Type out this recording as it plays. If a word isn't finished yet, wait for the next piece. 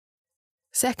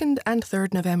2nd and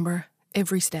 3rd November,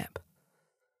 every step.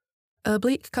 A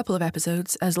bleak couple of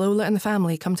episodes as Lola and the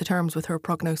family come to terms with her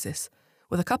prognosis,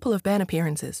 with a couple of Ben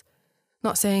appearances.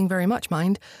 Not saying very much,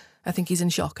 mind. I think he's in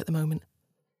shock at the moment.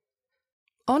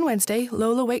 On Wednesday,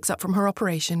 Lola wakes up from her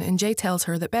operation and Jay tells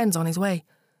her that Ben's on his way.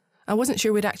 I wasn't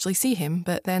sure we'd actually see him,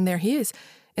 but then there he is,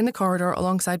 in the corridor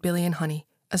alongside Billy and Honey,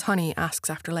 as Honey asks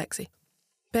after Lexi.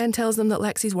 Ben tells them that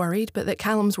Lexi's worried, but that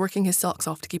Callum's working his socks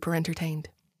off to keep her entertained.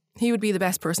 He would be the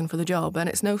best person for the job, and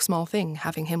it's no small thing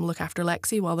having him look after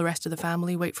Lexi while the rest of the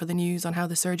family wait for the news on how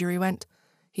the surgery went.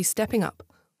 He's stepping up,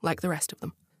 like the rest of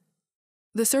them.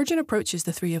 The surgeon approaches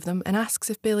the three of them and asks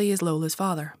if Billy is Lola's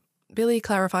father. Billy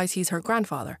clarifies he's her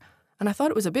grandfather, and I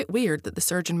thought it was a bit weird that the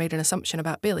surgeon made an assumption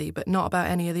about Billy but not about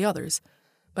any of the others.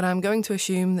 But I'm going to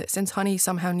assume that since Honey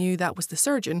somehow knew that was the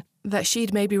surgeon, that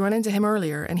she'd maybe run into him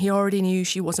earlier and he already knew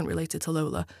she wasn't related to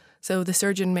Lola, so the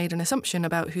surgeon made an assumption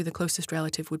about who the closest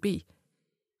relative would be.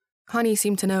 Honey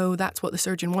seemed to know that's what the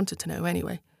surgeon wanted to know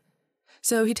anyway.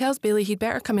 So he tells Billy he'd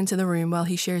better come into the room while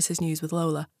he shares his news with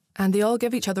Lola, and they all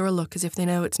give each other a look as if they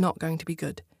know it's not going to be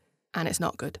good. And it's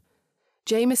not good.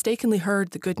 Jay mistakenly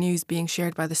heard the good news being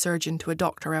shared by the surgeon to a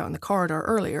doctor out in the corridor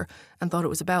earlier and thought it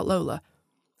was about Lola,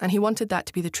 and he wanted that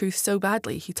to be the truth so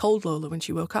badly he told Lola when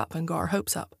she woke up and got her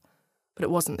hopes up. But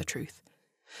it wasn't the truth.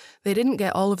 They didn't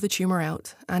get all of the tumour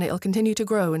out, and it'll continue to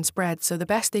grow and spread, so the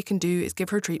best they can do is give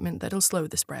her treatment that'll slow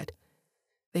the spread.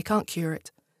 They can't cure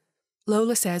it.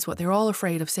 Lola says what they're all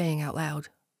afraid of saying out loud,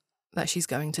 that she's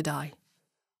going to die.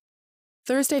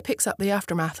 Thursday picks up the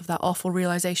aftermath of that awful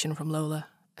realisation from Lola,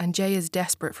 and Jay is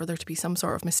desperate for there to be some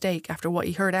sort of mistake after what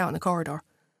he heard out in the corridor.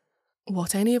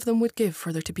 What any of them would give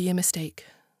for there to be a mistake.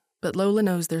 But Lola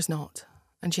knows there's not,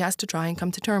 and she has to try and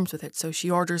come to terms with it, so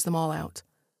she orders them all out.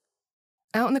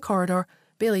 Out in the corridor,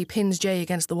 Billy pins Jay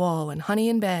against the wall, and Honey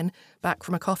and Ben, back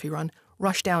from a coffee run,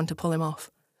 rush down to pull him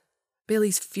off.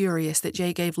 Billy's furious that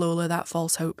Jay gave Lola that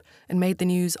false hope and made the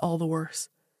news all the worse.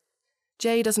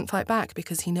 Jay doesn't fight back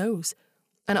because he knows,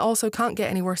 and it also can't get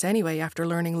any worse anyway after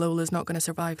learning Lola's not going to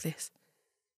survive this.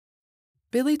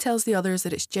 Billy tells the others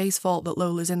that it's Jay's fault that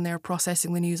Lola's in there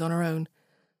processing the news on her own,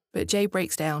 but Jay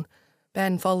breaks down,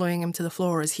 Ben following him to the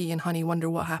floor as he and Honey wonder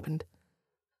what happened.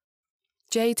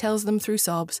 Jay tells them through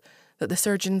sobs that the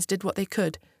surgeons did what they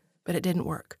could, but it didn't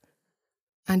work.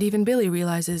 And even Billy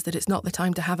realises that it's not the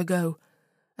time to have a go,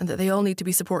 and that they all need to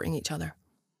be supporting each other.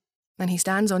 And he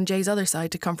stands on Jay's other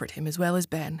side to comfort him as well as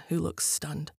Ben, who looks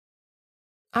stunned.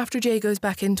 After Jay goes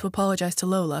back in to apologise to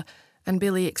Lola, and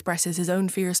Billy expresses his own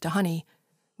fears to Honey,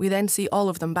 we then see all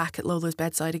of them back at Lola's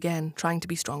bedside again, trying to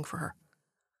be strong for her.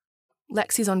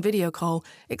 Lexi's on video call,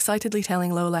 excitedly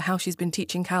telling Lola how she's been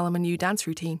teaching Callum a new dance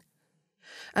routine.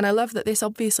 And I love that this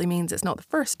obviously means it's not the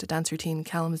first dance routine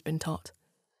Callum's been taught.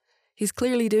 He's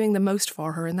clearly doing the most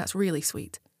for her, and that's really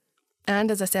sweet.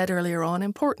 And as I said earlier on,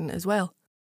 important as well.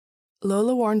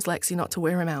 Lola warns Lexi not to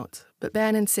wear him out, but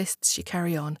Ben insists she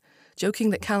carry on,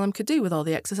 joking that Callum could do with all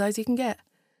the exercise he can get.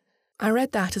 I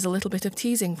read that as a little bit of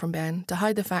teasing from Ben to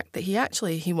hide the fact that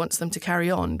he wants them to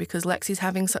carry on because Lexi's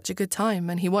having such a good time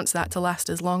and he wants that to last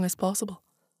as long as possible.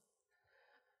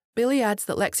 Billy adds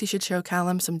that Lexi should show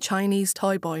Callum some Chinese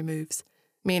toy boy moves,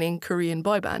 meaning Korean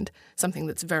boy band, something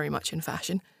that's very much in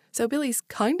fashion, so Billy's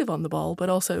kind of on the ball but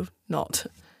also not.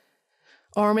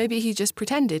 Or maybe he just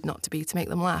pretended not to be to make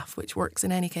them laugh, which works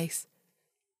in any case.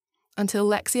 Until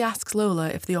Lexi asks Lola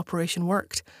if the operation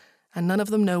worked, and none of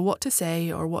them know what to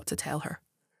say or what to tell her.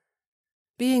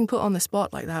 Being put on the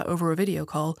spot like that over a video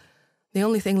call, the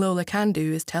only thing Lola can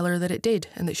do is tell her that it did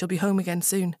and that she'll be home again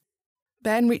soon.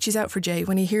 Ben reaches out for Jay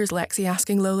when he hears Lexi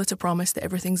asking Lola to promise that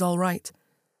everything's all right.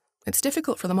 It's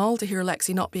difficult for them all to hear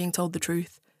Lexi not being told the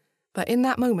truth, but in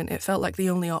that moment it felt like the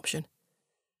only option.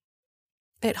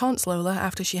 It haunts Lola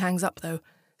after she hangs up though,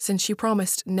 since she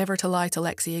promised never to lie to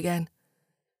Lexi again.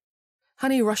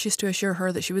 Honey rushes to assure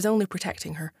her that she was only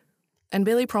protecting her, and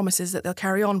Billy promises that they'll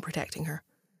carry on protecting her.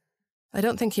 I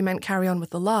don't think he meant carry on with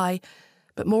the lie,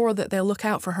 but more that they'll look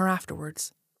out for her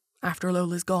afterwards, after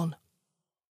Lola's gone.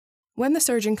 When the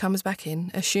surgeon comes back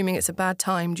in, assuming it's a bad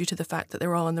time due to the fact that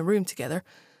they're all in the room together,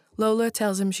 Lola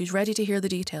tells him she's ready to hear the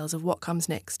details of what comes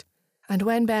next. And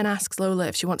when Ben asks Lola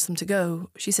if she wants them to go,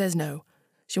 she says no.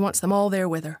 She wants them all there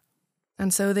with her.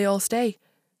 And so they all stay,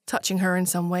 touching her in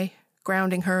some way,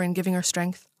 grounding her and giving her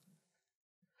strength.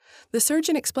 The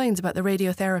surgeon explains about the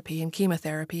radiotherapy and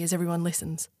chemotherapy as everyone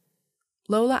listens.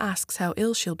 Lola asks how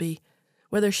ill she'll be,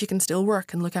 whether she can still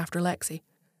work and look after Lexi.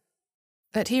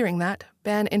 At hearing that,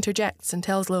 Ben interjects and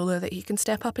tells Lola that he can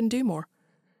step up and do more.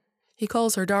 He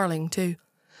calls her darling, too,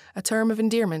 a term of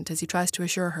endearment as he tries to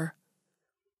assure her.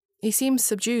 He seems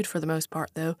subdued for the most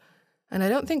part, though, And I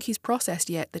don't think he's processed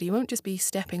yet that he won't just be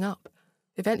stepping up.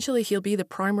 Eventually he'll be the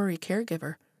primary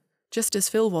caregiver, just as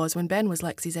Phil was when Ben was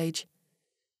Lexi's age.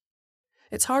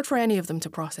 It's hard for any of them to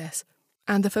process,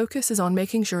 and the focus is on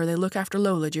making sure they look after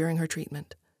Lola during her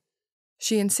treatment.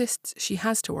 She insists she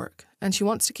has to work, and she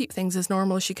wants to keep things as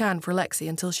normal as she can for Lexi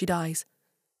until she dies.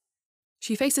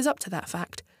 She faces up to that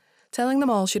fact, telling them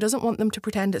all she doesn't want them to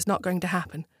pretend it's not going to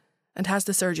happen, and has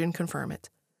the surgeon confirm it.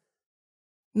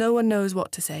 No one knows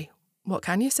what to say. What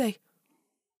can you say?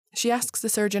 She asks the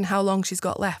surgeon how long she's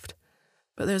got left,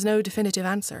 but there's no definitive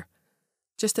answer,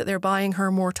 just that they're buying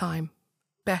her more time,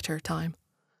 better time.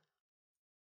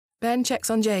 Ben checks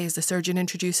on Jay as the surgeon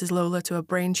introduces Lola to a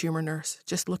brain tumour nurse,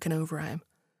 just looking over at him.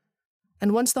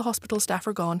 And once the hospital staff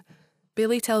are gone,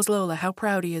 Billy tells Lola how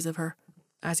proud he is of her,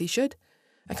 as he should.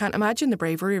 I can't imagine the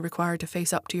bravery required to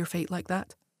face up to your fate like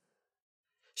that.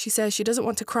 She says she doesn't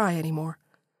want to cry anymore,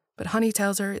 but Honey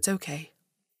tells her it's okay.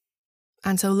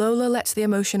 And so Lola lets the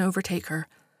emotion overtake her,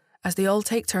 as they all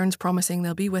take turns promising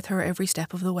they'll be with her every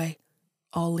step of the way,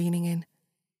 all leaning in.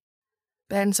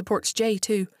 Ben supports Jay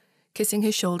too, kissing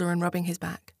his shoulder and rubbing his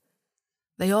back.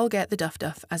 They all get the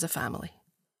duff-duff as a family.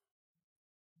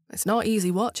 It's not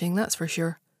easy watching, that's for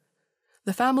sure.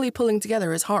 The family pulling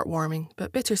together is heartwarming,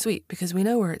 but bittersweet because we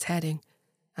know where it's heading,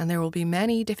 and there will be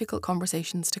many difficult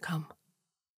conversations to come.